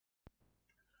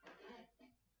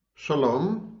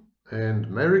Shalom and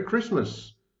Merry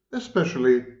Christmas,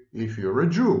 especially if you're a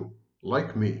Jew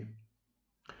like me.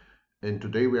 And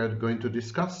today we are going to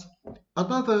discuss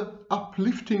another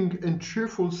uplifting and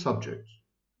cheerful subject,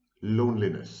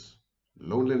 loneliness.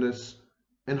 Loneliness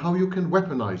and how you can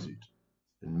weaponize it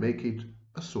and make it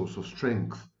a source of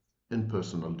strength and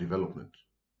personal development.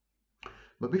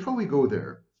 But before we go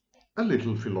there, a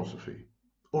little philosophy,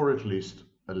 or at least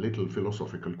a little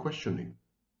philosophical questioning.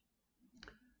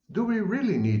 Do we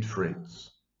really need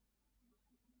friends?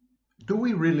 Do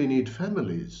we really need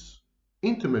families,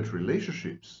 intimate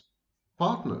relationships,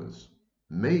 partners,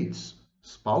 mates,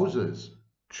 spouses,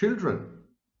 children?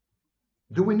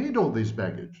 Do we need all this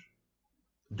baggage?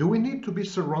 Do we need to be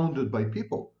surrounded by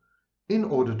people in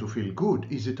order to feel good?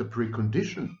 Is it a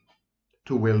precondition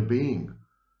to well-being,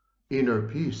 inner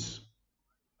peace?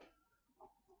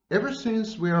 Ever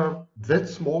since we are that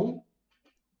small,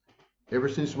 ever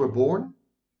since we're born,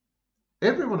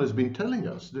 everyone has been telling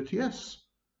us that yes,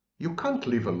 you can't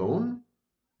live alone.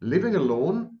 Living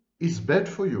alone is bad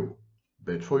for you,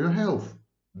 bad for your health,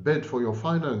 bad for your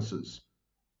finances,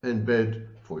 and bad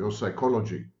for your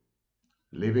psychology.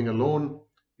 Living alone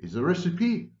is a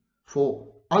recipe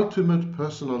for ultimate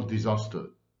personal disaster.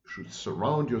 You should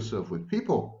surround yourself with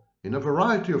people in a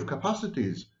variety of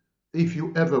capacities if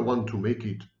you ever want to make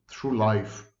it through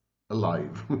life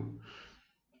alive.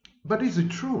 But is it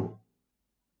true?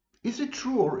 Is it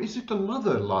true, or is it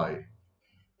another lie?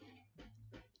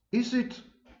 Is it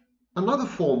another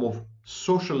form of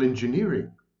social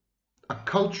engineering, a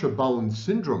culture-bound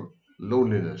syndrome,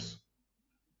 loneliness?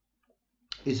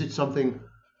 Is it something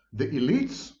the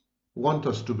elites want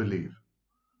us to believe?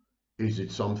 Is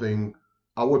it something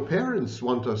our parents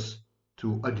want us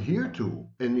to adhere to?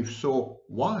 And if so,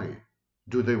 why?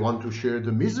 Do they want to share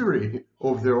the misery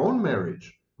of their own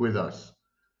marriage with us?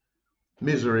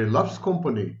 Misery loves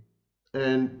company.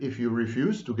 And if you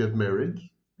refuse to get married,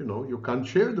 you can't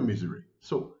share the misery.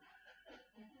 So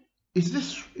is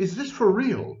this for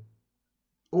real?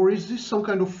 Or is this some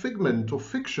kind of figment of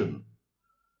fiction?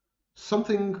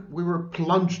 Something we were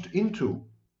plunged into,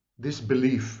 this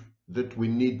belief that we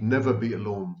need never be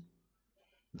alone,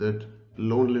 that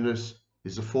loneliness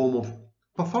is a form of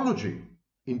pathology,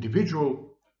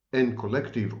 individual and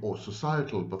collective or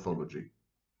societal pathology.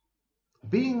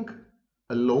 Being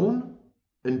alone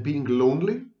and being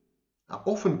lonely are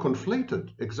often conflated,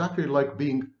 exactly like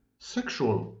being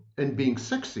sexual and being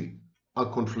sexy are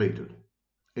conflated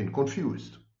and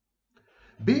confused.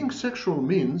 Being sexual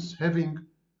means having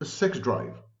a sex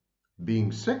drive.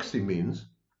 Being sexy means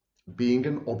being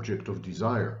an object of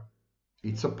desire.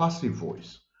 It's a passive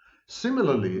voice.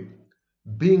 Similarly,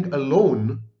 being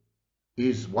alone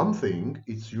is one thing,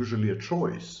 it's usually a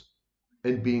choice,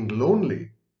 and being lonely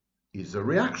is a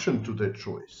reaction to that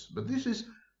choice. But this is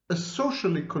a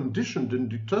socially conditioned and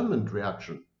determined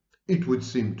reaction, it would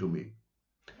seem to me.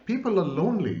 People are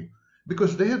lonely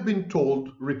because they have been told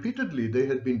repeatedly, they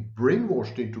have been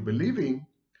brainwashed into believing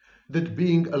that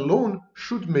being alone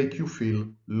should make you feel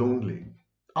lonely.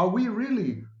 Are we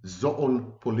really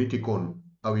zoon politikon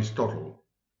Aristotle?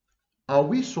 Are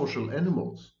we social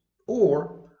animals?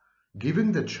 Or,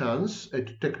 given the chance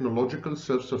at technological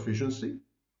self-sufficiency,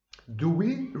 do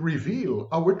we reveal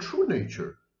our true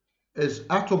nature as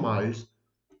atomized,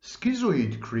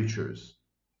 schizoid creatures,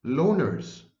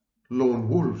 loners, lone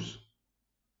wolves?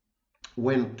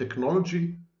 When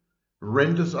technology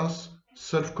renders us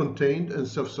self-contained and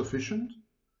self-sufficient,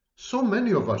 so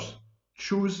many of us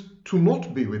choose to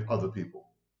not be with other people.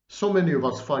 So many of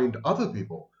us find other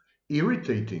people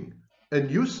irritating, a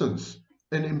nuisance,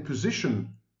 an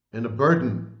imposition, and a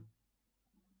burden.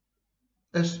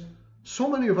 As so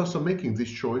many of us are making this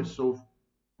choice of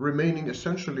remaining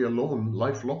essentially alone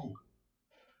lifelong,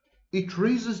 it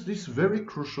raises this very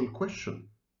crucial question.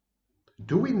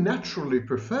 Do we naturally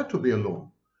prefer to be alone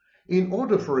in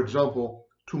order, for example,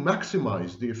 to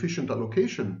maximize the efficient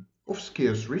allocation of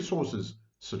scarce resources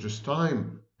such as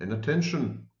time and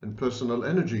attention and personal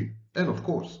energy and, of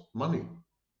course, money?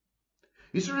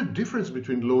 Is there a difference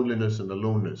between loneliness and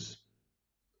aloneness,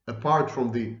 apart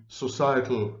from the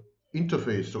societal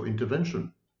interface or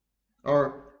intervention?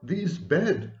 Are these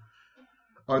bad?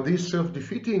 Are these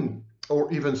self-defeating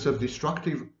or even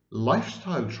self-destructive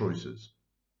lifestyle choices?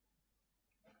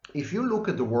 If you look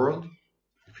at the world,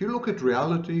 if you look at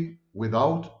reality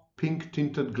without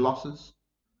pink-tinted glasses,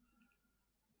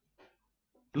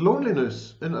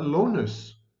 loneliness and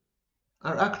aloneness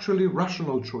are actually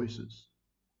rational choices.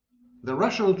 They're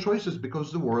rational choices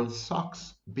because the world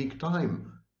sucks big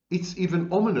time. It's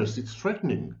even ominous, it's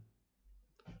threatening.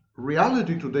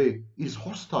 Reality today is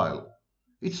hostile.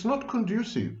 It's not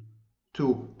conducive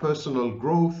to personal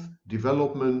growth,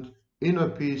 development, inner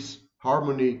peace,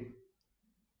 harmony.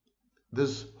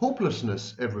 There's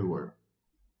hopelessness everywhere.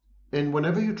 And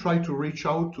whenever you try to reach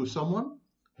out to someone,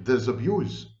 there's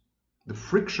abuse. The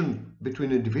friction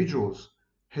between individuals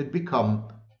had become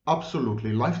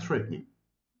absolutely life-threatening.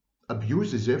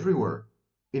 Abuse is everywhere,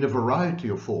 in a variety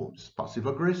of forms,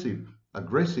 passive-aggressive,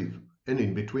 aggressive, and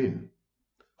in between.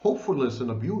 Hopefulness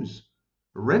and abuse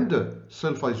render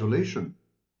self-isolation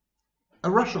a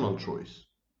rational choice.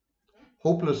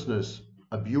 Hopelessness,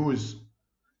 abuse,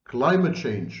 climate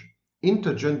change,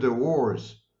 intergender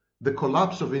wars, the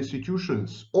collapse of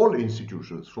institutions, all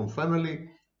institutions, from family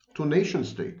to nation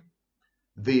state,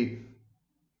 the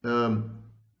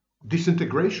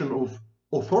disintegration of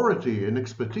authority and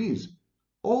expertise,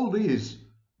 all these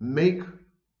make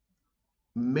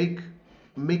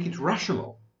it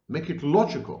rational, make it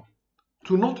logical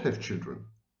to not have children.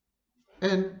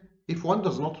 And if one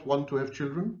does not want to have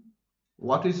children,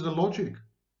 what is the logic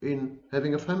in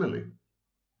having a family?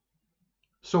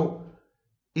 So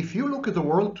if you look at the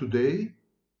world today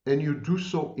and you do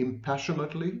so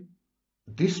impassionately,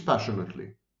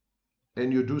 dispassionately,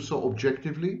 and you do so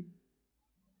objectively,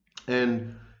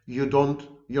 and you're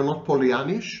not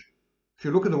Pollyannish, if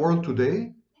you look at the world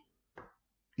today,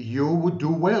 you would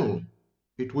do well.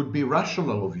 It would be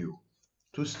rational of you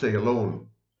to stay alone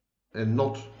and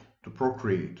not to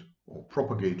procreate or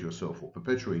propagate yourself or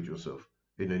perpetuate yourself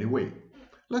in any way.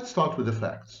 Let's start with the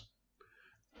facts.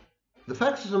 The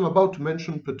facts that I'm about to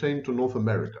mention pertain to North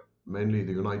America, mainly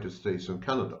the United States and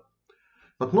Canada.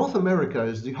 But North America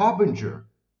is the harbinger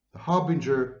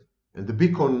and the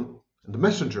beacon and the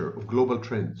messenger of global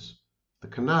trends, the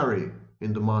canary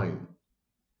in the mine.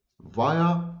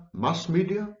 Via mass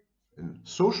media and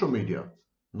social media,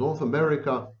 North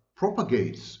America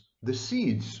propagates the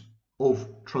seeds of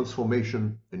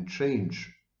transformation and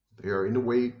change. They are, in a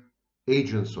way,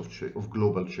 agents of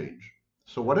global change.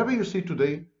 So whatever you see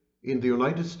today in the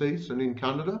United States and in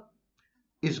Canada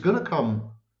is going to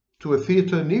come to a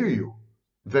theater near you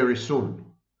very soon.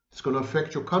 It's going to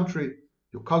affect your country,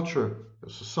 your culture, your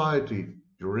society,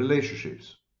 your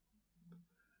relationships.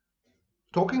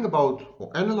 Talking about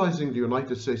or analyzing the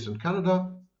United States and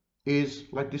Canada is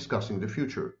like discussing the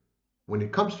future. When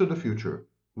it comes to the future,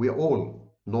 we are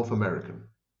all North American.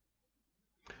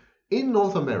 In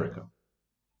North America,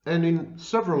 and in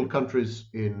several countries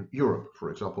in Europe,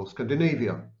 for example,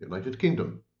 Scandinavia, United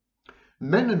Kingdom,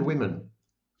 men and women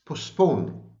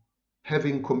postpone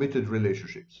having committed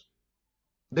relationships.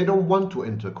 They don't want to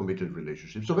enter committed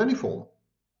relationships of any form.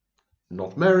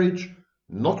 Not marriage,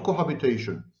 not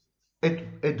cohabitation.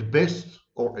 At best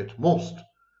or at most,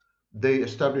 they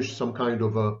establish some kind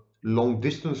of a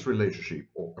long-distance relationship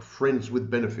or a friends with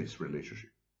benefits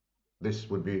relationship. This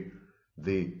would be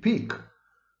the peak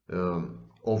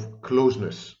of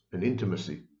closeness and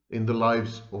intimacy in the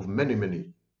lives of many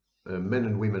men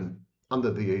and women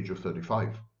under the age of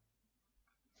 35.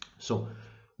 So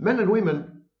men and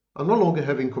women are no longer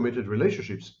having committed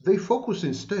relationships. They focus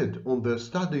instead on their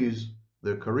studies,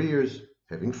 their careers,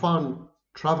 having fun,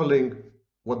 traveling,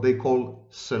 what they call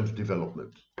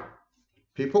self-development.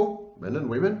 People, men and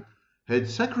women, had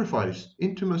sacrificed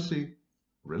intimacy,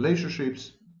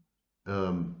 relationships,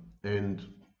 and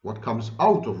what comes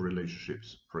out of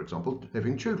relationships, for example,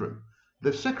 having children.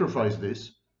 They've sacrificed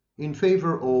this in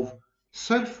favor of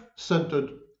self-centered,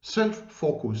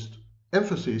 self-focused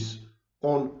emphasis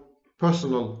on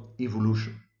personal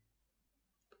evolution.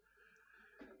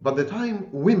 By the time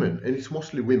women, and it's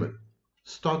mostly women,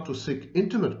 start to seek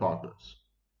intimate partners,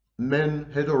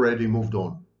 men had already moved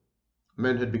on.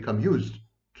 Men had become used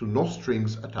to no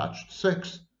strings attached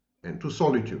sex and to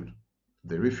solitude.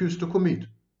 They refused to commit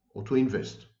or to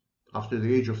invest. After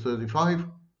the age of 35,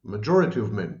 majority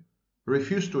of men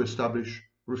refused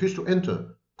to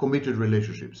enter committed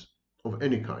relationships of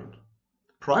any kind.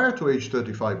 Prior to age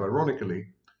 35, ironically,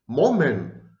 more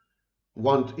men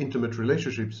want intimate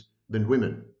relationships than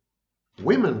women.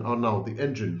 Women are now the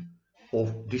engine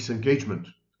of disengagement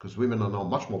because women are now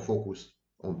much more focused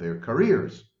on their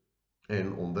careers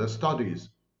and on their studies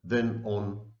than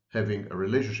on having a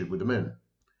relationship with the men.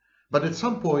 But at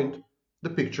some point, the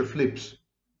picture flips.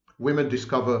 Women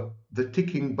discover the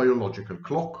ticking biological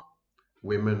clock.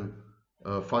 Women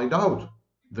find out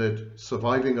that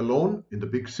surviving alone in the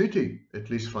big city, at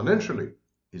least financially,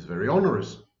 is very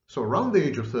onerous. So around the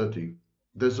age of 30,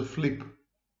 there's a flip.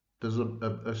 There's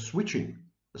a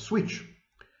switch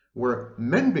where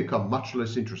men become much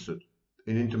less interested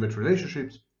in intimate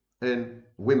relationships and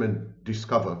women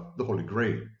discover the Holy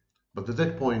Grail. But at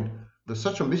that point, there's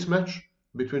such a mismatch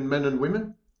between men and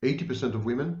women, 80% of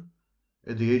women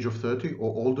at the age of 30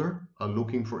 or older are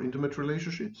looking for intimate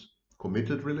relationships,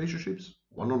 committed relationships,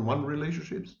 one-on-one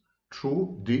relationships,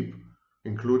 true, deep,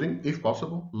 including, if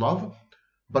possible, love,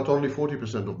 but only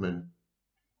 40% of men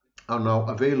are now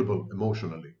available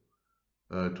emotionally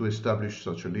to establish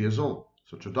such a liaison,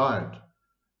 such a diet.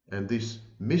 And this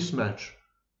mismatch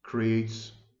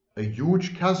creates a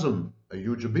huge chasm, a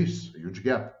huge abyss, a huge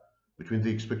gap between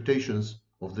the expectations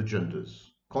of the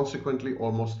genders. Consequently,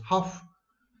 almost half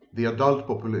the adult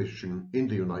population in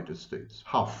the United States,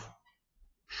 half,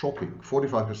 shocking,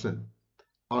 45%,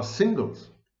 are singles.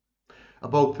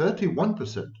 About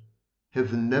 31%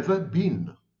 have never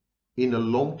been in a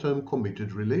long-term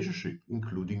committed relationship,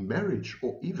 including marriage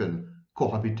or even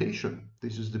cohabitation.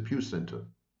 This is the Pew Center.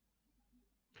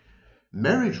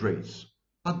 Marriage rates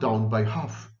are down by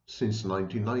half since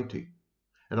 1990,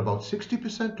 and about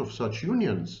 60% of such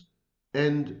unions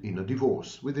end in a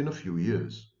divorce within a few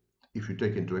years, if you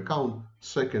take into account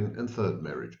second and third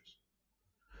marriages.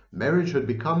 Marriage had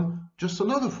become just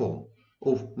another form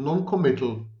of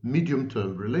non-committal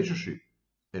medium-term relationship,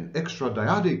 and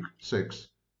extra-dyadic sex,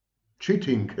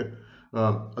 cheating,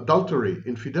 adultery,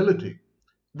 infidelity.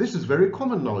 This is very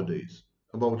common nowadays.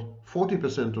 About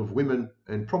 40% of women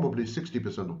and probably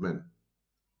 60% of men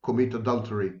commit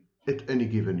adultery at any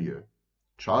given year.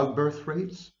 Childbirth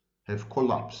rates have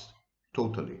collapsed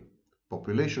totally.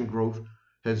 Population growth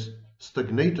has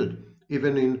stagnated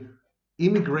even in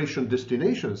immigration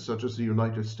destinations such as the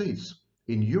United States.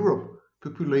 In Europe,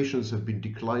 populations have been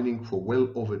declining for well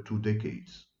over 2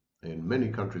 decades. And many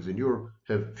countries in Europe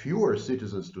have fewer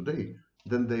citizens today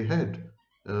than they had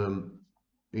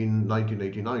in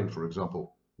 1989, for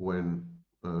example, when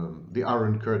the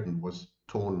Iron Curtain was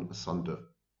torn asunder.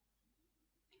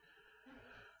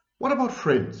 What about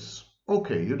friends?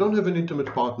 Okay, you don't have an intimate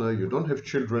partner, you don't have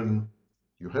children,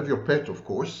 you have your pet, of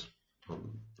course.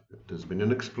 There's been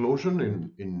an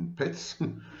explosion in pets,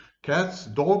 cats,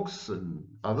 dogs, and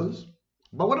others.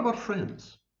 But what about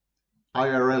friends?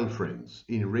 IRL friends,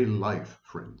 in real life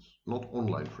friends, not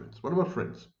online friends. What about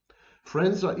friends?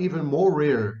 Friends are even more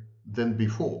rare than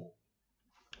before.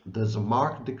 There's a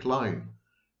marked decline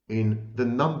in the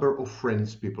number of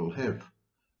friends people have.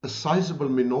 A sizable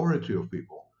minority of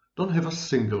people don't have a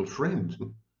single friend,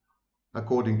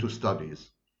 according to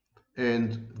studies.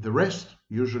 And the rest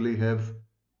usually have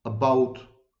about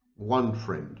one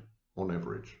friend on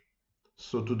average.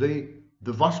 So today,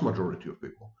 the vast majority of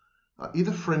people are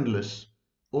either friendless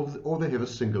or they have a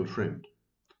single friend.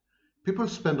 People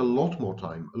spend a lot more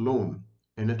time alone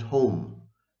and at home,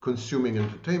 consuming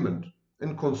entertainment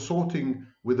and consorting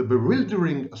with a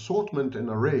bewildering assortment and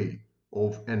array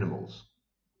of animals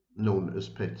known as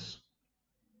pets.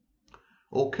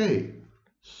 Okay,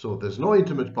 so there's no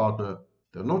intimate partner,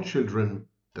 there are no children,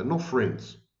 there are no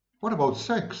friends. What about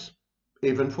sex?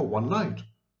 Even for one night.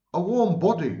 A warm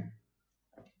body,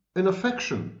 an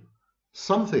affection,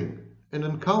 something, an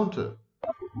encounter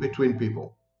between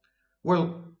people.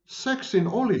 Well, sex in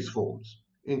all its forms,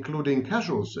 including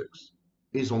casual sex,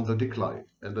 is on the decline.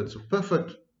 And that's a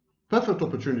perfect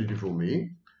opportunity for me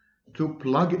to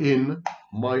plug in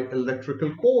my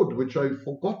electrical cord, which I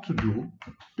forgot to do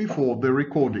before the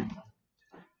recording.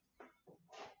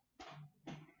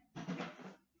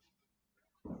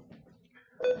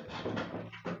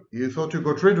 You thought you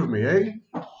got rid of me, eh?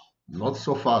 Not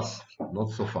so fast,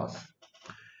 not so fast.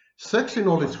 Sex in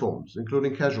all its forms,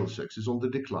 including casual sex, is on the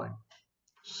decline.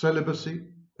 Celibacy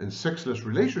and sexless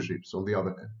relationships, on the other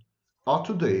hand, are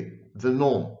today the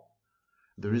norm.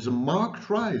 There is a marked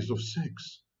rise of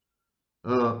sex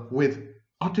with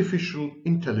artificial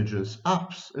intelligence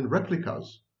apps and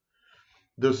replicas.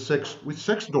 There's sex with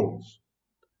sex dolls,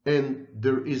 and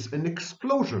there is an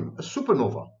explosion, a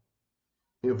supernova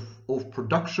of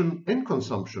production and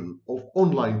consumption of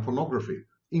online pornography,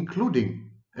 including,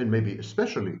 and maybe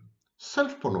especially,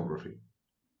 self-pornography.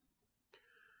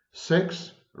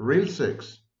 Sex, real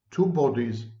sex, two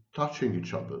bodies touching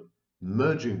each other,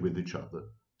 merging with each other,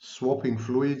 swapping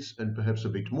fluids and perhaps a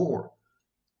bit more,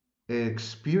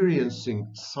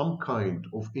 experiencing some kind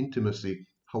of intimacy,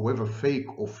 however fake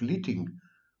or fleeting.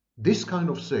 This kind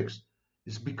of sex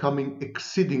is becoming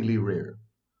exceedingly rare.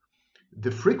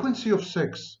 The frequency of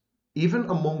sex, even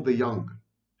among the young,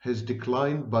 has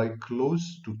declined by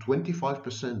close to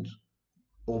 25%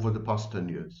 over the past 10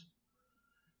 years.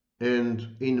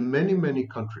 And in many, many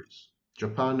countries,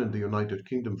 Japan and the United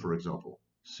Kingdom, for example,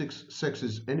 sex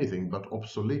is anything but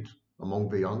obsolete among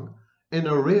the young, and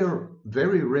a rare,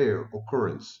 very rare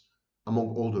occurrence among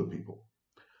older people.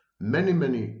 Many,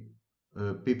 many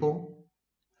people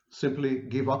simply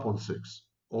give up on sex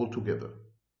altogether.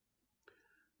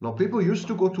 Now, people used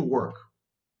to go to work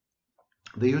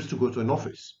They used to go to an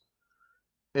office,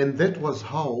 and that was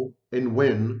how and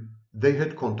when they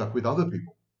had contact with other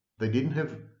people. They didn't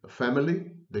have a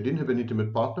family, they didn't have an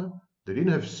intimate partner, they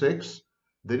didn't have sex,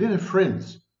 they didn't have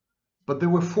friends, but they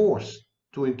were forced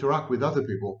to interact with other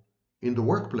people in the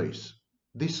workplace.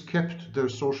 This kept their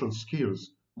social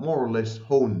skills more or less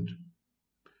honed.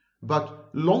 But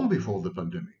long before the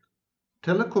pandemic,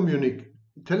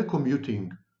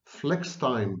 telecommuting, flex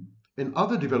time, and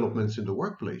other developments in the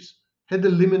workplace had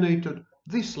eliminated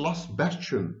this last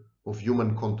bastion of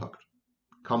human contact.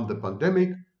 Come the pandemic,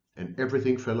 and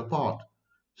everything fell apart.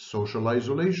 Social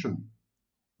isolation,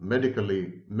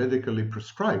 medically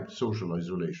prescribed social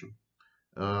isolation,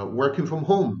 working from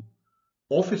home,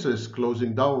 offices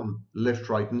closing down left,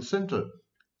 right, and center.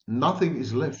 Nothing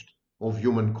is left of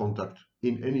human contact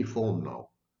in any form now.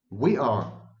 We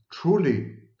are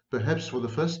truly, perhaps for the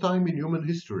first time in human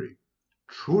history,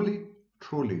 truly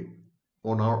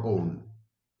on our own.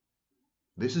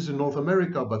 This is in North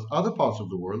America, but other parts of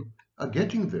the world are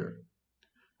getting there.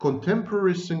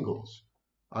 Contemporary singles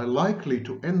are likely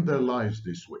to end their lives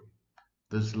this way.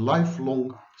 There's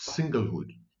lifelong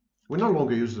singlehood. We no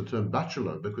longer use the term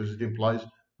bachelor because it implies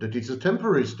that it's a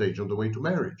temporary stage on the way to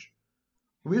marriage.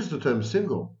 We use the term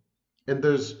single. And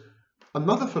there's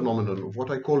another phenomenon of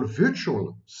what I call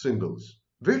virtual singles.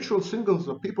 Virtual singles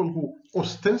are people who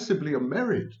ostensibly are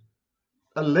married,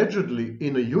 allegedly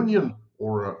in a union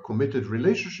or a committed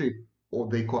relationship, or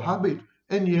they cohabit,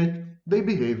 and yet they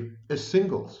behave as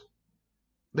singles.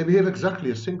 They behave exactly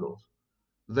as singles.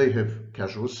 They have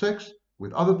casual sex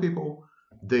with other people,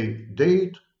 they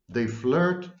date, they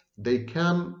flirt, they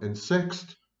can and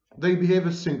sext, they behave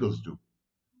as singles do.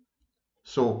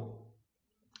 So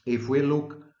if we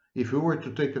were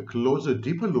to take a closer,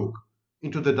 deeper look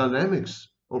into the dynamics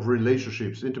of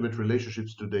relationships, intimate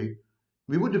relationships today,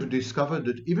 we would have discovered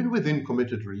that even within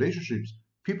committed relationships,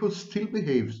 people still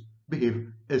behave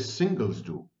as singles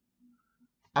do.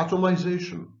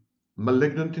 Atomization,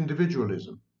 malignant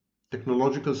individualism,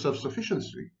 technological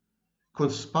self-sufficiency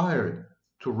conspired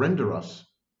to render us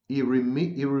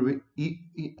irredeemably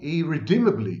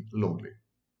lonely.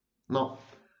 Now,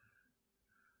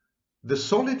 the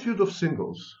solitude of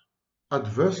singles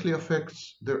adversely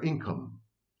affects their income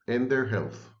and their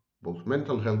health, both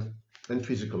mental health and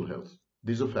physical health.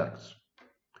 These are facts.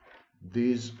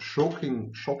 These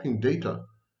shocking data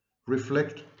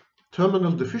reflect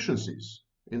terminal deficiencies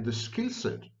in the skill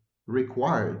set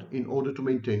required in order to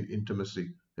maintain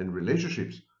intimacy and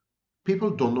relationships.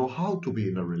 People don't know how to be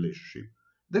in a relationship.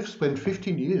 They've spent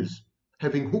 15 years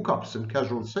having hookups and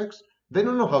casual sex. They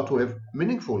don't know how to have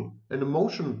meaningful and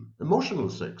emotional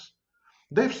sex.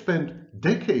 They've spent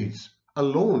decades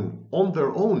alone, on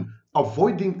their own,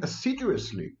 avoiding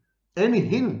assiduously any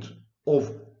hint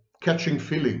of catching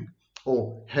feeling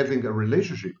or having a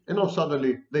relationship. And now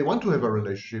suddenly they want to have a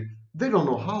relationship. They don't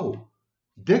know how.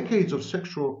 Decades of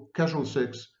casual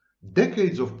sex,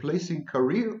 decades of placing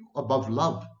career above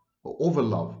love or over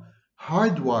love,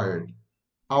 hardwired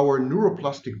our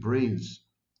neuroplastic brains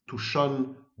to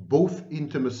shun both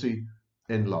intimacy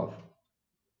and love.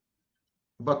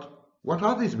 But what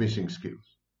are these missing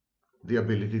skills? The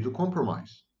ability to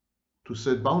compromise, to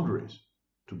set boundaries,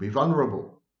 to be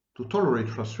vulnerable, to tolerate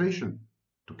frustration,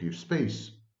 to give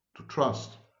space, to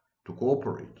trust, to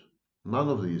cooperate. None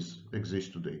of these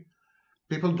exist today.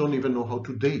 People don't even know how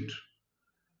to date.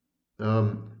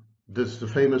 There's the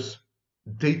famous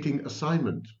dating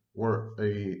assignment where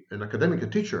an academic, a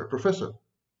teacher, a professor,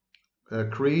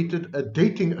 created a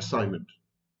dating assignment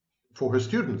for her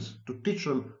students to teach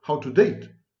them how to date.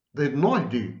 They had no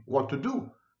idea what to do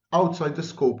outside the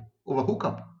scope of a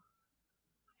hookup.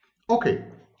 Okay,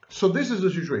 so this is the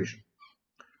situation.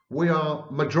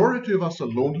 Majority of us are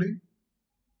lonely.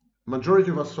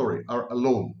 Majority of us, are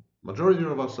alone. Majority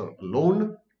of us are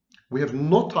alone. We have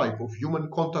no type of human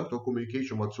contact or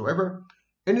communication whatsoever,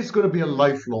 and it's going to be a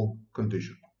lifelong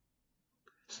condition.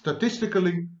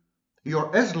 Statistically,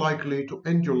 you're as likely to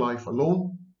end your life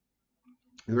alone,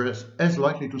 you're as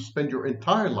likely to spend your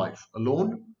entire life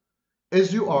alone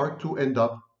as you are to end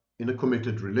up in a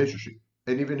committed relationship.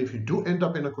 And even if you do end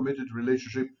up in a committed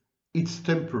relationship, it's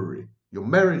temporary. Your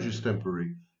marriage is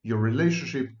temporary. Your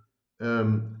relationship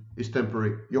is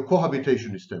temporary. Your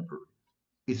cohabitation is temporary.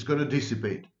 It's going to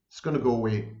dissipate. It's going to go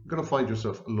away. You're going to find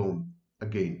yourself alone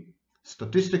again.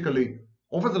 Statistically,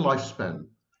 over the lifespan,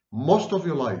 most of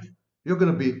your life, you're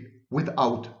going to be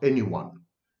without anyone.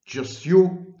 Just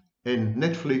you and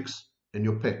Netflix and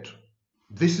your pet.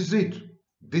 This is it.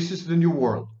 This is the new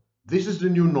world. This is the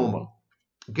new normal.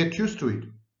 Get used to it.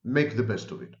 Make the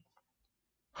best of it.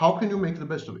 How can you make the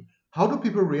best of it? How do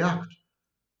people react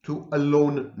to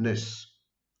aloneness?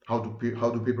 How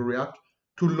do people react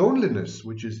to loneliness,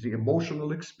 which is the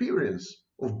emotional experience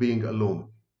of being alone?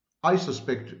 I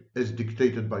suspect as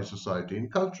dictated by society and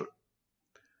culture.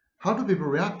 How do people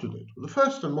react to that? The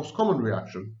first and most common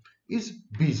reaction is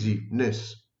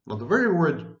busyness. Now, the very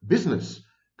word business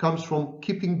comes from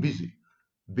keeping busy,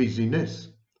 busyness,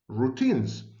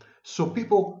 routines. So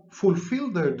people fill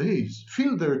their days,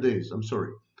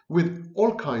 with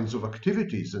all kinds of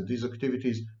activities, and these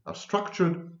activities are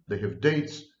structured. They have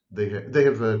dates, they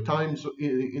have times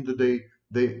in the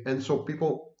day. And so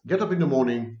people get up in the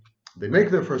morning, they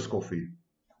make their first coffee,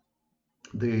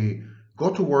 they go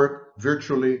to work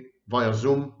virtually via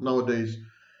Zoom nowadays.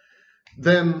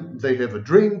 Then they have a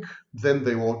drink, then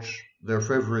they watch their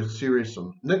favorite series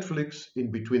on Netflix.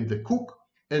 In between, they cook,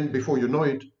 and before you know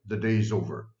it, the day is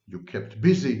over. You kept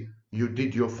busy, you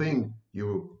did your thing,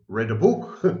 you read a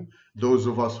book, those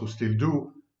of us who still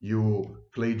do, you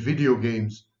played video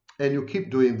games, and you keep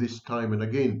doing this time and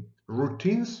again.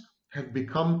 Routines have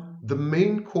become the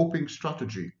main coping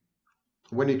strategy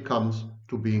when it comes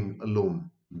to being alone.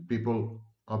 People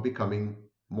are becoming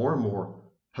more and more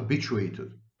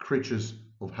habituated, creatures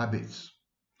of habits.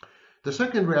 The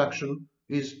second reaction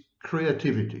is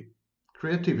creativity.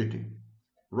 Creativity,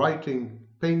 writing,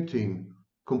 painting,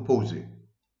 composing,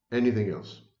 anything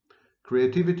else.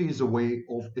 Creativity is a way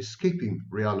of escaping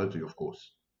reality, of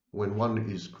course. When one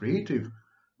is creative,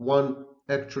 one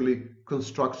actually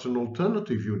constructs an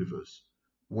alternative universe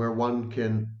where one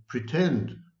can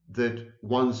pretend that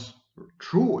one's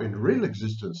true and real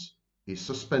existence is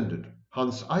suspended.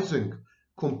 Hans Eysenck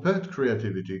compared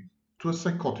creativity to a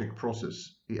psychotic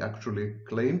process. He actually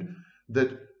claimed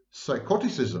that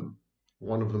psychoticism,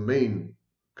 one of the main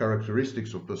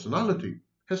characteristics of personality,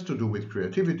 has to do with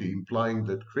creativity, implying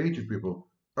that creative people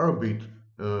are a bit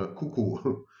cuckoo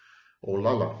or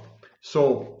lala.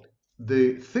 So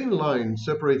the thin line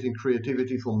separating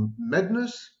creativity from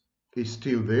madness is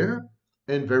still there,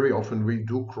 and very often we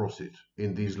do cross it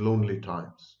in these lonely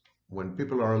times. When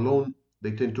people are alone,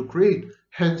 they tend to create,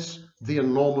 hence the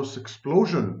enormous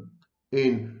explosion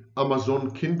in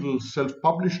Amazon Kindle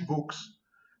self-published books,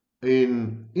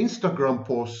 in Instagram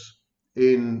posts,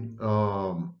 in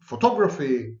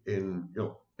photography, in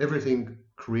everything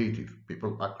creative.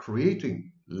 People are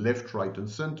creating left, right, and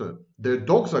center. Their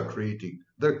dogs are creating.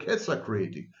 Their cats are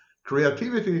creating.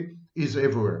 Creativity is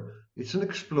everywhere. It's an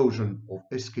explosion of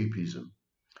escapism.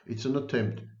 It's an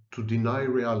attempt to deny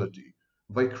reality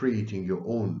by creating your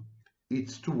own.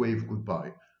 It's to wave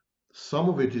goodbye. Some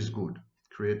of it is good.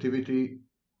 Creativity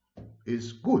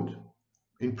is good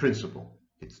in principle.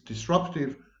 It's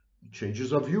disruptive, it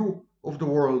changes our view of the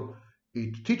world,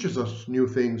 it teaches us new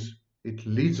things, it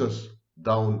leads us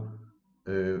down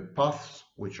paths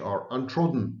which are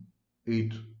untrodden.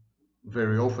 It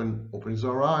very often opens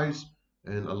our eyes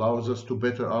and allows us to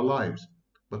better our lives.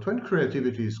 But when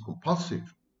creativity is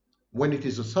compulsive, when it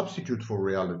is a substitute for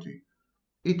reality,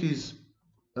 it is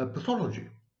a pathology.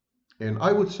 And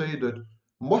I would say that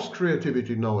most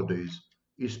creativity nowadays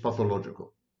is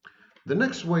pathological. The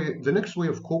next way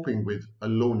of coping with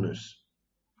aloneness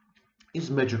is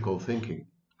magical thinking,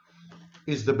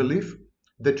 is the belief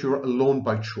that you're alone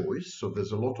by choice. So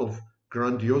there's a lot of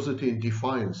grandiosity and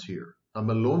defiance here. I'm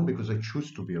alone because I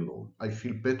choose to be alone. I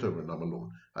feel better when I'm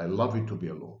alone. I love it to be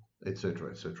alone,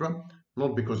 etc., etc.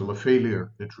 Not because I'm a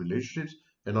failure at relationships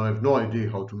and I have no idea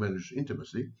how to manage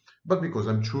intimacy, but because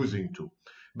I'm choosing to.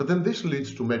 But then this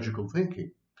leads to magical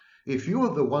thinking. If you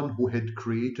are the one who had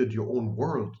created your own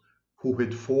world, who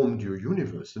had formed your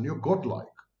universe, and you're godlike,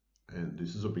 and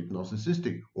this is a bit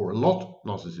narcissistic or a lot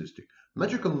narcissistic.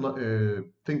 Magical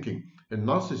thinking and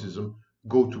narcissism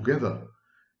go together.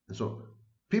 And so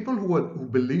people who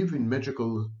believe in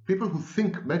magical, people who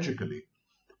think magically,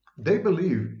 they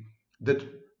believe that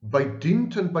by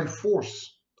dint and by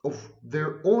force of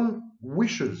their own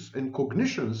wishes and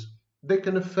cognitions, they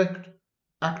can affect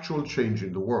actual change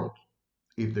in the world.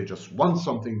 If they just want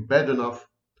something bad enough,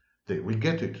 they will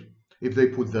get it. If they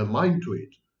put their mind to it,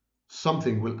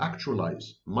 something will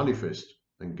actualize, manifest,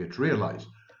 and get realized.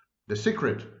 The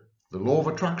Secret, the law of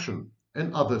attraction,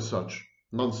 and other such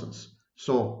nonsense.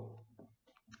 So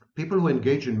people who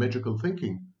engage in magical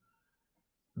thinking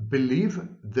believe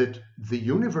that the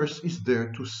universe is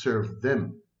there to serve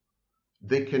them.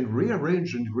 They can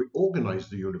rearrange and reorganize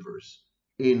the universe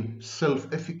in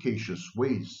self-efficacious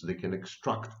ways. They can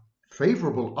extract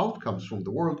favorable outcomes from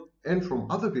the world and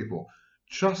from other people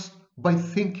just by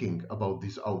thinking about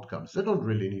these outcomes. They don't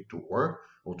really need to work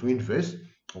or to invest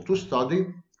or to study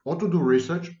or to do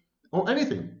research or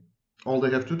anything. All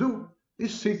they have to do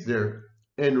is sit there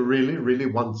and really, really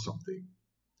want something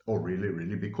or really,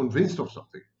 really be convinced of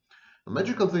something.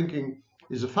 Magical thinking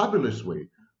is a fabulous way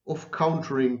of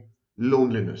countering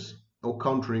loneliness or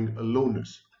countering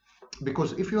aloneness.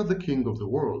 Because if you're the king of the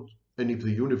world, and if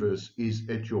the universe is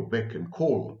at your beck and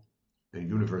call, and the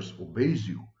universe obeys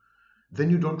you, then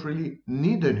you don't really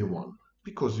need anyone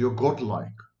because you're godlike.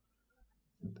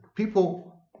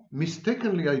 People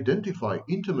mistakenly identify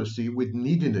intimacy with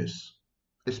neediness,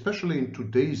 especially in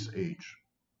today's age.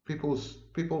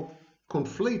 People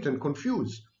conflate and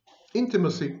confuse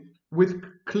intimacy with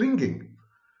clinging.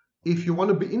 If you want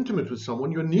to be intimate with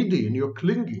someone, you're needy and you're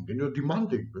clinging and you're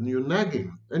demanding and you're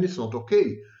nagging, and it's not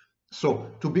okay. So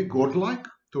to be godlike,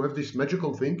 to have this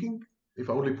magical thinking, if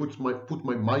I only put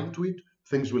my mind to it,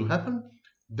 things will happen.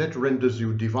 That renders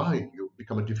you divine. You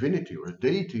become a divinity or a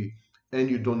deity, and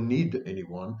you don't need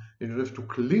anyone, and you don't have to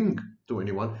cling to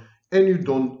anyone, and you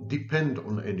don't depend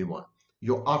on anyone.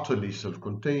 You're utterly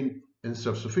self-contained and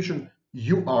self-sufficient.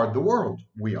 You are the world.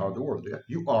 We are the world. Yeah?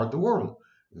 You are the world.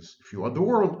 If you are the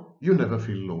world, you never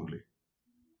feel lonely.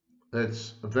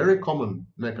 That's a very common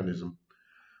mechanism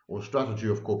or strategy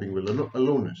of coping with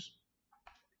aloneness.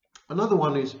 Another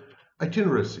one is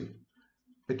itinerancy.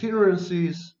 Itinerancy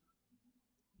is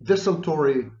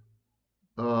desultory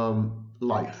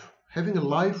life. Having a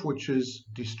life which is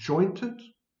disjointed,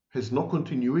 has no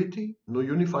continuity, no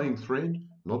unifying thread,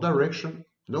 no direction,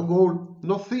 no goal,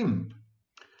 no theme.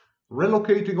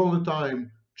 Relocating all the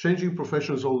time, changing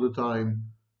professions all the time,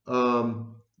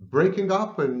 breaking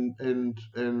up and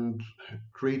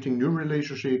creating new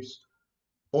relationships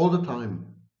all the time.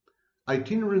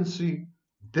 Itinerancy,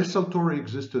 desultory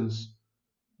existence,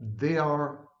 they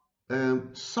are a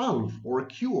salve or a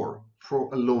cure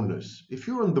for aloneness. If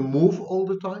you're on the move all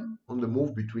the time, on the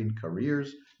move between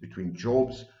careers, between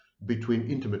jobs, between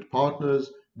intimate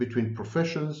partners, between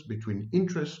professions, between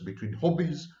interests, between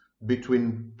hobbies,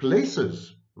 between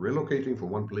places, relocating from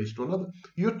one place to another,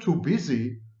 you're too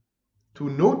busy to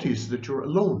notice that you're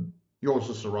alone. You're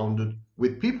also surrounded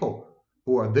with people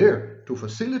who are there to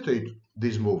facilitate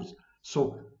these moves.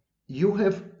 So you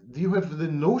have the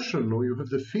notion, or you have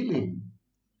the feeling,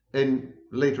 and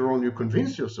later on you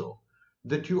convince yourself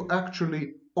that you're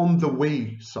actually on the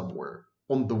way somewhere,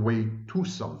 on the way to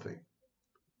something.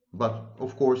 But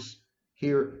of course,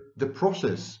 here the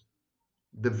process,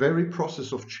 the very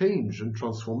process of change and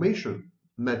transformation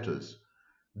matters.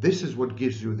 This is what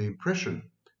gives you the impression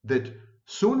that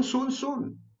soon, soon,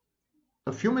 soon,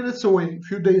 a few minutes away, a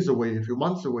few days away, a few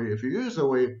months away, a few years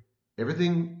away,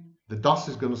 everything, the dust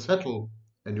is going to settle,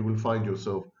 and you will find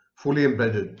yourself fully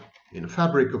embedded in a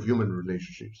fabric of human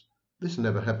relationships. This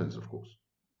never happens, of course.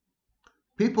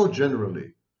 People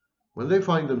generally, when they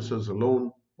find themselves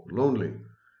alone or lonely,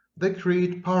 they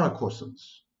create paracosms.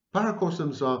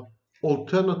 Paracosms are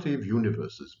alternative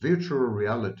universes, virtual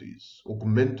realities,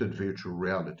 augmented virtual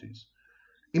realities,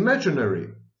 imaginary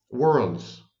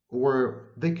worlds where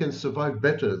they can survive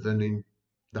better than in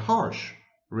the harsh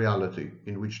reality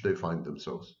in which they find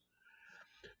themselves.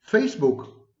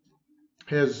 Facebook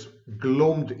has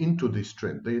glommed into this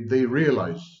trend. They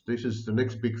realize this is the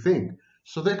next big thing.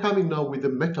 So they're coming now with the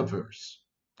metaverse.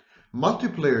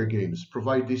 Multiplayer games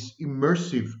provide this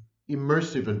immersive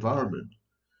environment.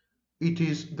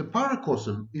 The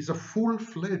paracosm is a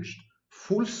full-fledged,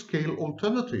 full-scale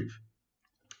alternative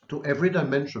to every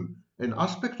dimension and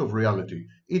aspect of reality.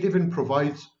 It even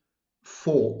provides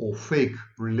for or fake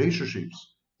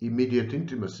relationships, immediate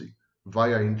intimacy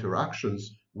via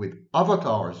interactions with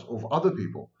avatars of other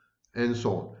people, and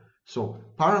so on. So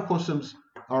paracosms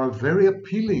are a very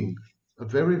appealing, a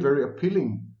very, very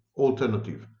appealing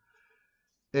alternative.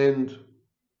 And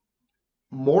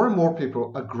more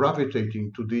people are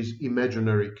gravitating to these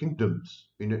imaginary kingdoms,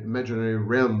 in imaginary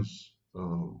realms,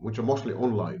 which are mostly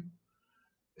online,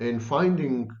 and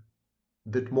finding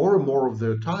that more and more of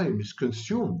their time is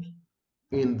consumed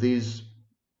in these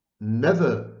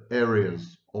nether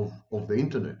areas of the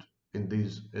internet, in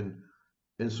these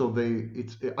and so they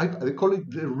call it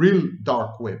the real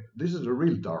dark web. This is the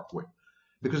real dark web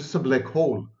because it's a black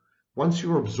hole. Once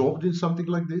you're absorbed in something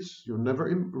like this, you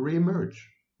never re-emerge.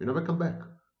 You never come back.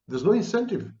 There's no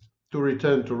incentive to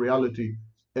return to reality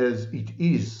as it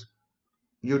is.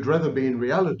 You'd rather be in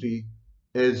reality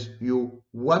as you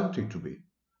want it to be.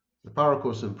 The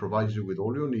paracosm provides you with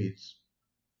all your needs,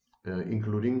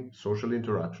 including social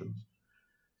interactions,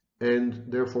 and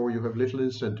therefore you have little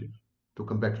incentive to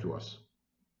come back to us.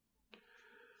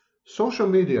 Social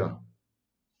media,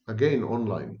 again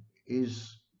online,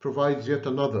 provides yet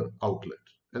another outlet,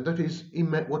 and that is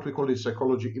what we call in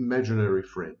psychology imaginary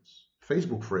friends.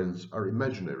 Facebook friends are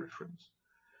imaginary friends.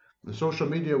 In social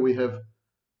media,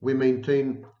 we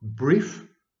maintain brief,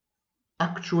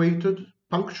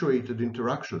 punctuated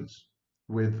interactions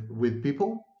with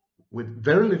people with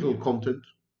very little content,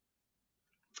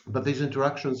 but these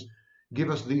interactions give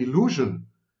us the illusion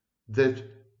that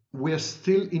we're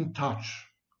still in touch,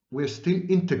 we're still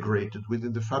integrated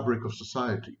within the fabric of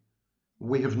society.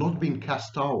 We have not been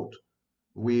cast out.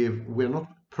 We're not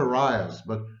pariahs,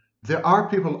 but there are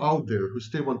people out there who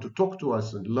still want to talk to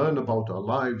us and learn about our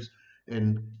lives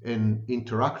and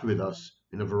interact with us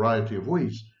in a variety of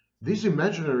ways. These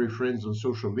imaginary friends on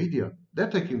social media, they're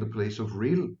taking the place of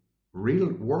real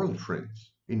world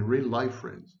friends, in real life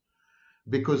friends,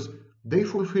 because they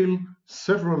fulfill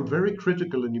several very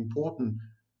critical and important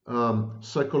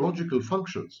psychological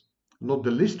functions, not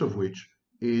the least of which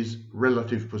is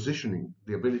relative positioning,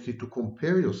 the ability to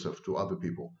compare yourself to other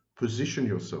people, position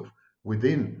yourself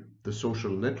within the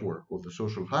social network or the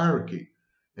social hierarchy,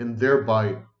 and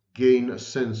thereby gain a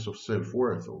sense of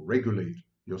self-worth or regulate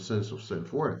your sense of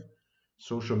self-worth.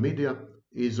 Social media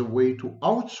is a way to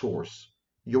outsource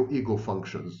your ego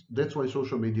functions. That's why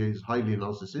social media is highly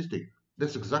narcissistic.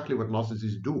 That's exactly what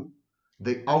narcissists do.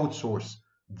 They outsource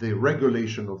the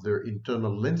regulation of their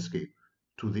internal landscape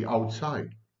to the outside.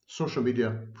 Social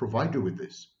media provide you with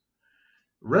this.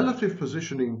 Relative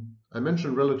positioning, I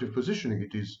mentioned relative positioning,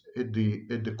 it is at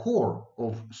the core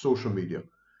of social media.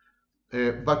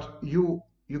 But you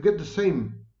get the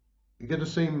same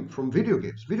from video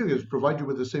games. Video games provide you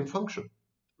with the same function.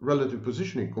 Relative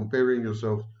positioning, comparing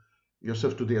yourself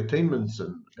to the attainments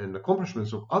and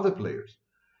accomplishments of other players.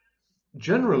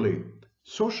 Generally,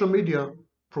 social media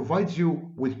provides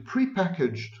you with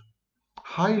prepackaged,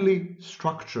 highly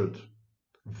structured,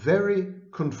 very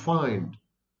confined,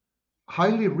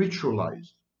 highly ritualized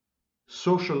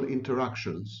social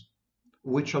interactions,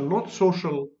 which are not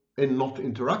social and not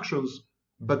interactions,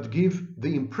 but give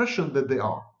the impression that they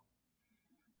are.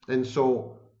 And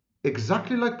so,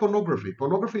 exactly like pornography,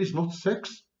 pornography is not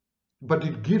sex, but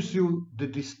it gives you the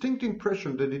distinct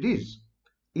impression that it is.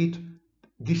 It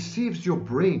deceives your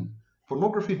brain.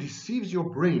 Pornography deceives your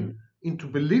brain into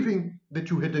believing that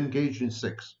you had engaged in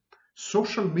sex.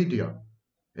 Social media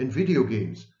and video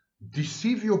games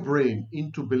deceive your brain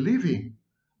into believing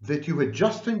that you had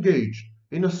just engaged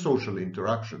in a social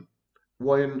interaction,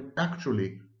 when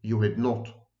actually you had not.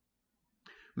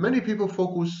 Many people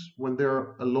focus when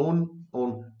they're alone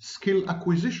on skill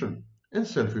acquisition and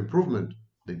self-improvement.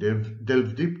 They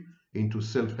delve deep into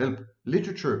self-help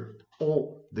literature,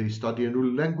 or they study a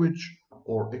new language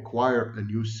or acquire a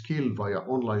new skill via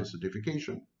online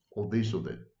certification, or this or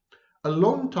that.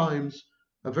 Alone times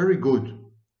are very good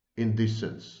in this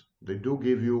sense. They do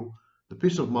give you the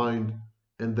peace of mind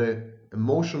and the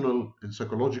emotional and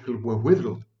psychological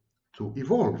wherewithal to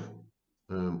evolve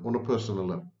on a personal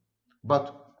level.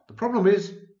 But the problem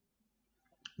is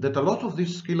that a lot of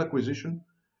this skill acquisition,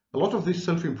 a lot of this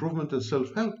self-improvement and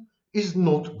self-help is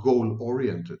not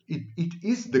goal-oriented. It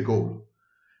is the goal.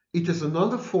 It is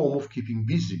another form of keeping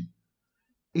busy.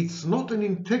 It's not an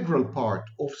integral part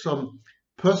of some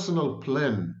personal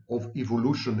plan of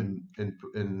evolution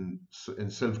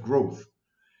and self-growth.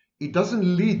 It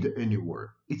doesn't lead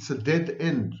anywhere. It's a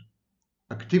dead-end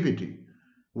activity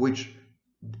which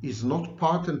is not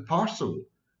part and parcel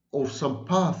of some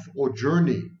path or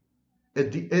journey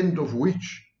at the end of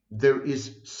which there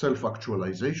is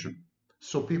self-actualization.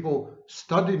 So people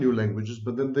study new languages,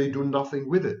 but then they do nothing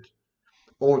with it.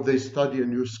 Or they study a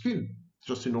new skill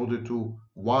just in order to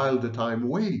while the time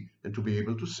away and to be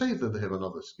able to say that they have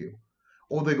another skill.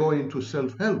 Or they go into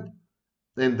self-help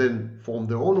and then form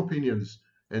their own opinions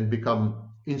and become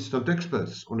instant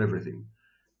experts on everything.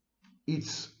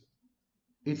 It's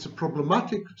a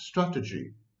problematic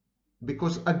strategy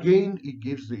because, again, it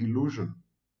gives the illusion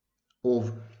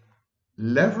of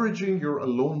leveraging your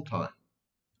alone time,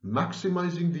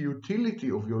 maximizing the utility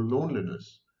of your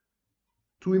loneliness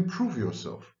to improve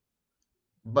yourself.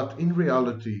 But in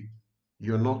reality,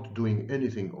 you're not doing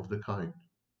anything of the kind.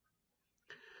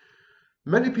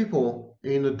 Many people,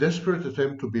 in a desperate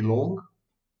attempt to belong,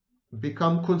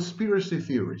 become conspiracy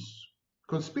theorists.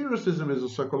 Conspiracism is a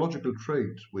psychological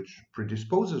trait which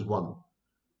predisposes one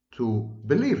to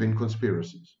believe in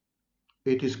conspiracies.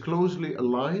 It is closely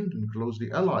aligned and closely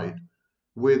allied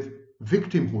with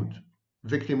victimhood.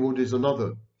 Victimhood is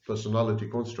another personality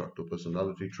construct or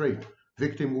personality trait.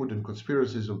 Victimhood and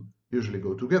conspiracism usually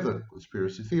go together.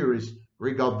 Conspiracy theories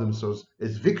regard themselves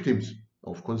as victims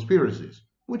of conspiracies,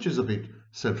 which is a bit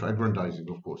self-aggrandizing,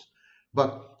 of course.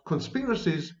 But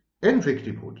conspiracies and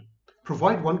victimhood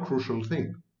provide one crucial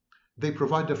thing. They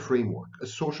provide a framework, a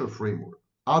social framework.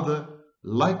 Other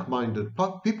like-minded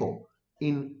people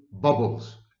in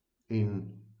bubbles,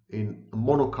 in a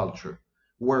monoculture,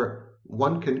 where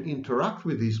one can interact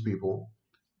with these people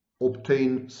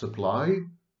obtain supply,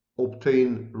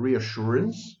 obtain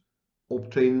reassurance,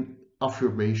 obtain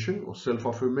affirmation or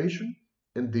self-affirmation,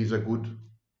 and these are good.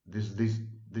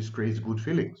 This creates good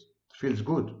feelings. It feels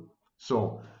good.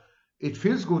 So it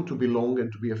feels good to belong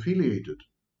and to be affiliated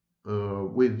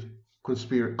with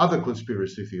other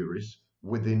conspiracy theories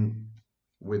within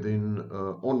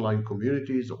online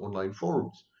communities, online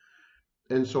forums.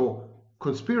 And so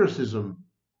conspiracism,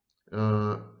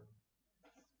 uh,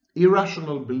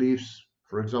 irrational beliefs,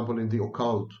 for example, in the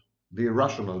occult, the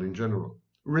irrational in general,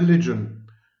 religion,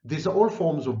 these are all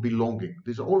forms of belonging.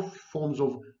 These are all forms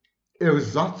of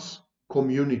ersatz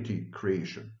community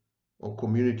creation or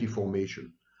community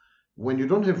formation. When you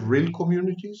don't have real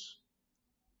communities,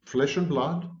 flesh and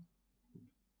blood,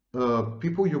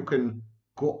 people you can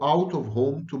go out of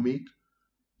home to meet,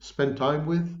 spend time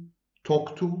with,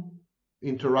 talk to,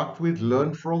 interact with,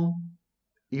 learn from,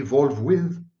 evolve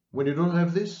with. When you don't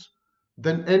have this,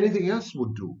 then anything else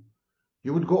would do.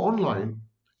 You would go online,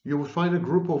 you would find a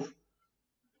group of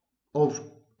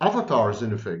avatars,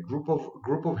 in effect, group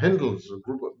of handles,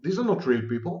 these are not real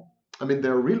people. I mean,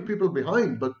 there are real people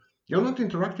behind, but you're not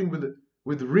interacting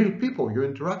with real people. You're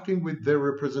interacting with their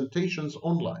representations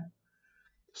online.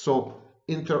 So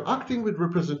interacting with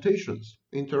representations,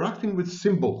 interacting with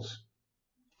symbols,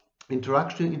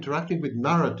 interacting with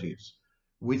narratives,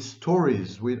 with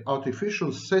stories, with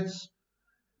artificial sets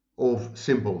of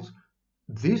symbols,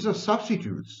 these are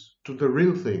substitutes to the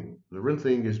real thing. The real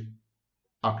thing is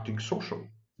acting social,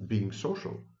 being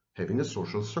social, having a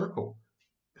social circle,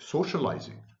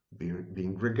 socializing,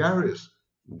 being gregarious,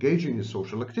 engaging in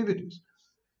social activities.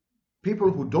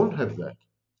 People who don't have that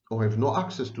or have no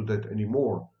access to that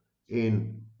anymore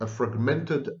in a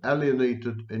fragmented,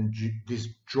 alienated, and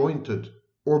disjointed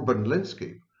urban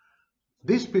landscape,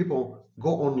 these people go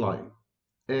online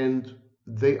and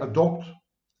they adopt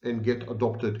and get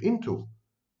adopted into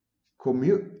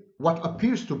what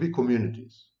appears to be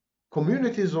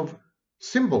communities of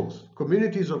symbols,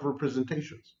 communities of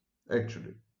representations,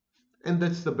 actually. And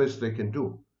that's the best they can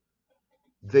do.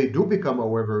 They do become,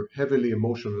 however, heavily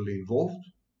emotionally involved.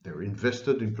 They're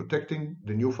invested in protecting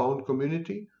the newfound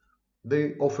community.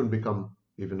 They often become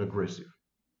even aggressive.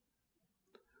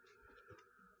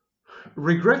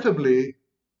 Regrettably,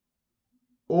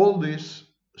 all this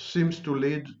seems to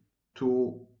lead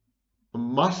to a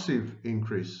massive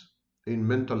increase in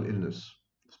mental illness,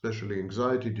 especially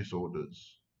anxiety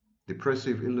disorders,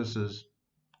 depressive illnesses,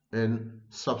 and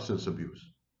substance abuse.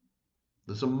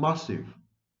 There's a massive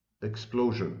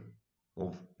explosion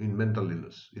in mental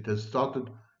illness. It has started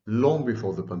long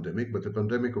before the pandemic, but the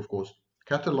pandemic, of course,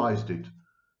 catalyzed it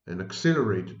and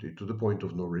accelerated it to the point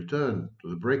of no return, to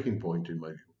the breaking point, in my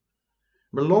view.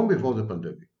 But long before the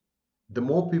pandemic, the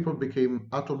more people became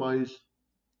atomized,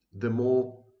 the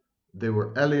more they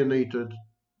were alienated,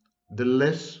 the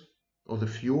less or the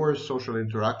fewer social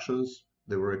interactions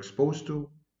they were exposed to,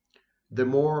 the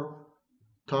more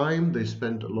time they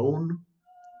spent alone,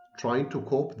 trying to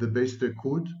cope the best they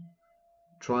could,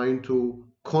 trying to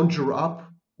conjure up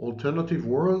alternative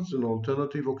worlds and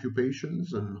alternative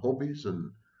occupations and hobbies, and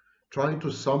trying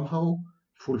to somehow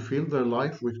fulfill their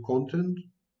life with content,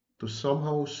 to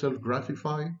somehow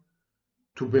self-gratify,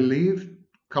 to believe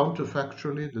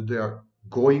counterfactually that they are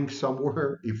going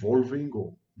somewhere, evolving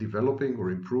or developing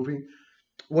or improving.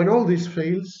 When all this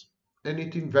fails, and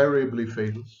it invariably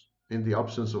fails in the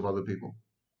absence of other people,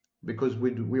 because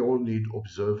we all need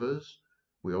observers,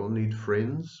 we all need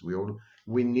friends,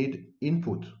 we need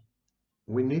input.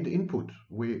 We need input.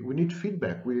 We need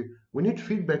feedback. We need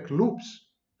feedback loops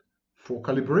for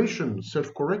calibration,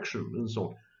 self-correction, and so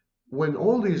on. When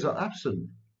all these are absent,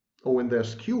 or when they're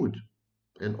skewed,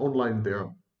 and online they're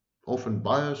often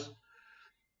biased,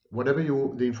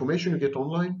 the information you get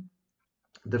online,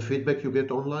 the feedback you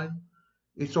get online,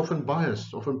 it's often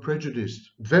biased, often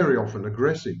prejudiced, very often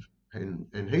aggressive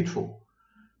and hateful.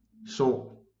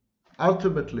 So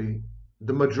ultimately,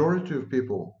 the majority of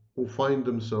people who find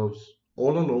themselves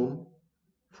all alone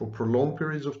for prolonged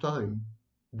periods of time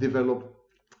develop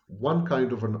one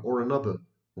kind of or another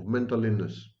of mental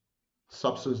illness.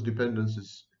 Substance dependence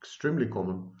is extremely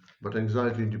common, but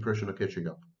anxiety and depression are catching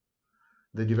up.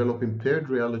 They develop impaired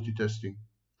reality testing.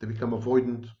 They become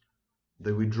avoidant.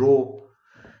 They withdraw.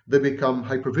 They become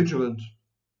hypervigilant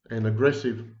and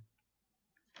aggressive.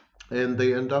 And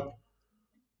they end up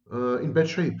in bad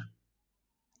shape.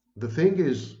 The thing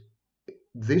is,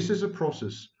 this is a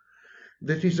process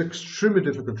that is extremely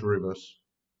difficult to reverse.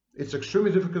 It's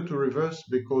extremely difficult to reverse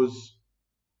because,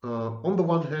 on the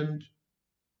one hand,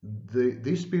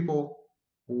 these people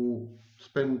who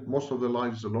spend most of their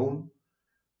lives alone,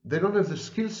 they don't have the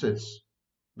skill sets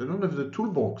They don't have the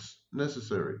toolbox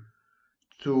necessary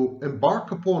to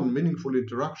embark upon meaningful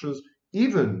interactions,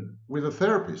 even with a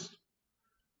therapist.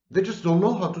 They just don't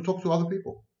know how to talk to other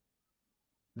people.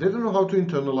 They don't know how to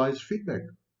internalize feedback.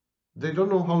 They don't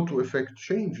know how to effect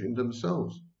change in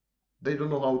themselves. They don't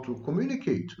know how to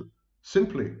communicate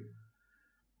simply.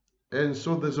 And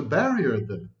so there's a barrier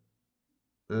there.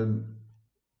 And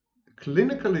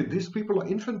clinically, these people are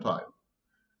infantile.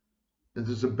 And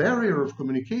there's a barrier of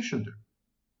communication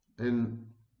there. And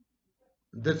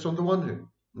that's on the one hand.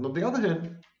 And on the other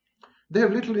hand, they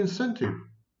have little incentive.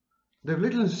 They have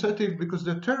little incentive because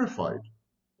they're terrified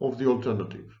of the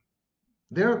alternative.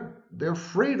 They're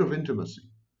afraid of intimacy.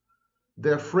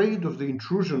 They're afraid of the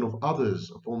intrusion of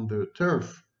others upon their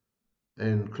turf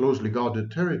and closely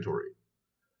guarded territory.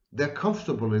 They're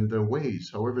comfortable in their ways,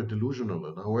 however delusional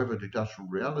and however detached from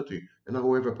reality and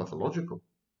however pathological.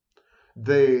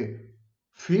 They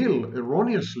feel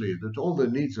erroneously that all their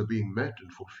needs are being met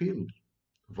and fulfilled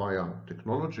via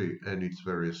technology and its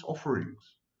various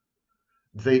offerings.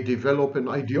 They develop an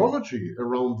ideology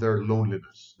around their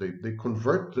loneliness. They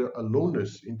convert their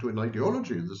aloneness into an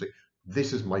ideology. They say,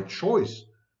 this is my choice.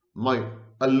 My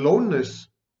aloneness,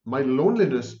 my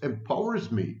loneliness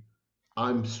empowers me.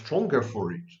 I'm stronger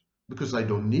for it because I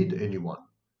don't need anyone.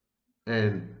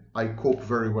 And I cope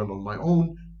very well on my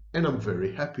own, and I'm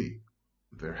very happy.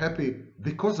 Very happy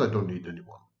because I don't need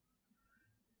anyone.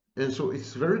 And so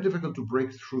it's very difficult to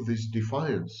break through this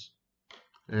defiance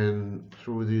and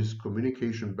through these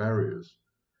communication barriers.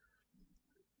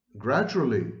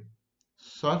 Gradually,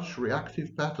 such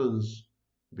reactive patterns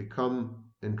become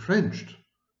entrenched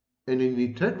and an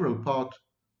integral part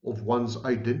of one's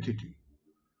identity.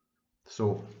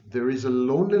 So there is a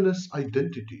loneliness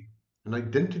identity, an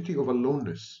identity of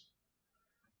aloneness.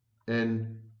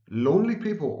 And lonely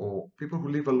people or people who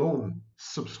live alone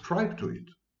subscribe to it.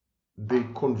 They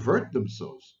convert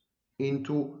themselves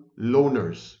into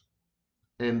loners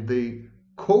and they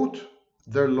coat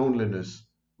their loneliness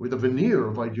with a veneer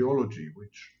of ideology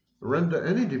which render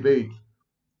any debate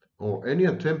or any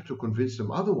attempt to convince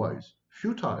them otherwise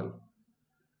futile.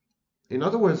 In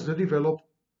other words, they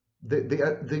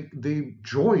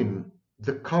join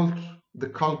the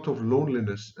cult of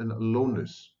loneliness and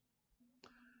aloneness.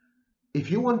 If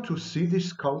you want to see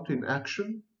this cult in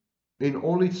action, in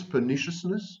all its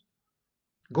perniciousness,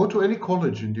 go to any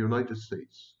college in the United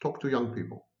States, talk to young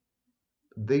people.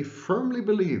 They firmly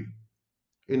believe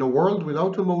in a world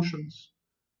without emotions,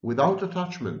 without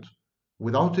attachment,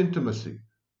 without intimacy,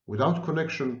 without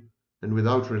connection, and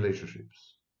without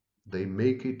relationships. They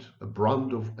make it a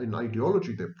brand of an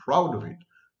ideology. They're proud of it.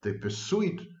 They pursue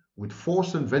it with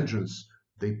force and vengeance.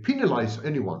 They penalize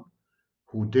anyone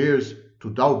who dares to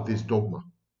doubt this dogma.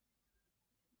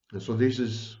 And so this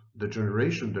is the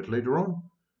generation that later on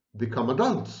become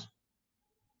adults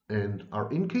and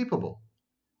are incapable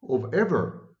of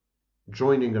ever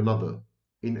joining another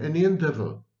in any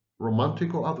endeavor,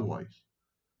 romantic or otherwise,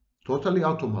 totally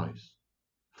atomized,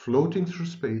 floating through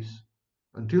space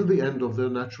until the end of their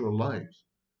natural lives.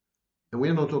 And we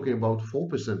are not talking about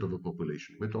 4% of the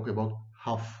population, we're talking about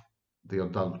half the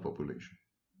adult population.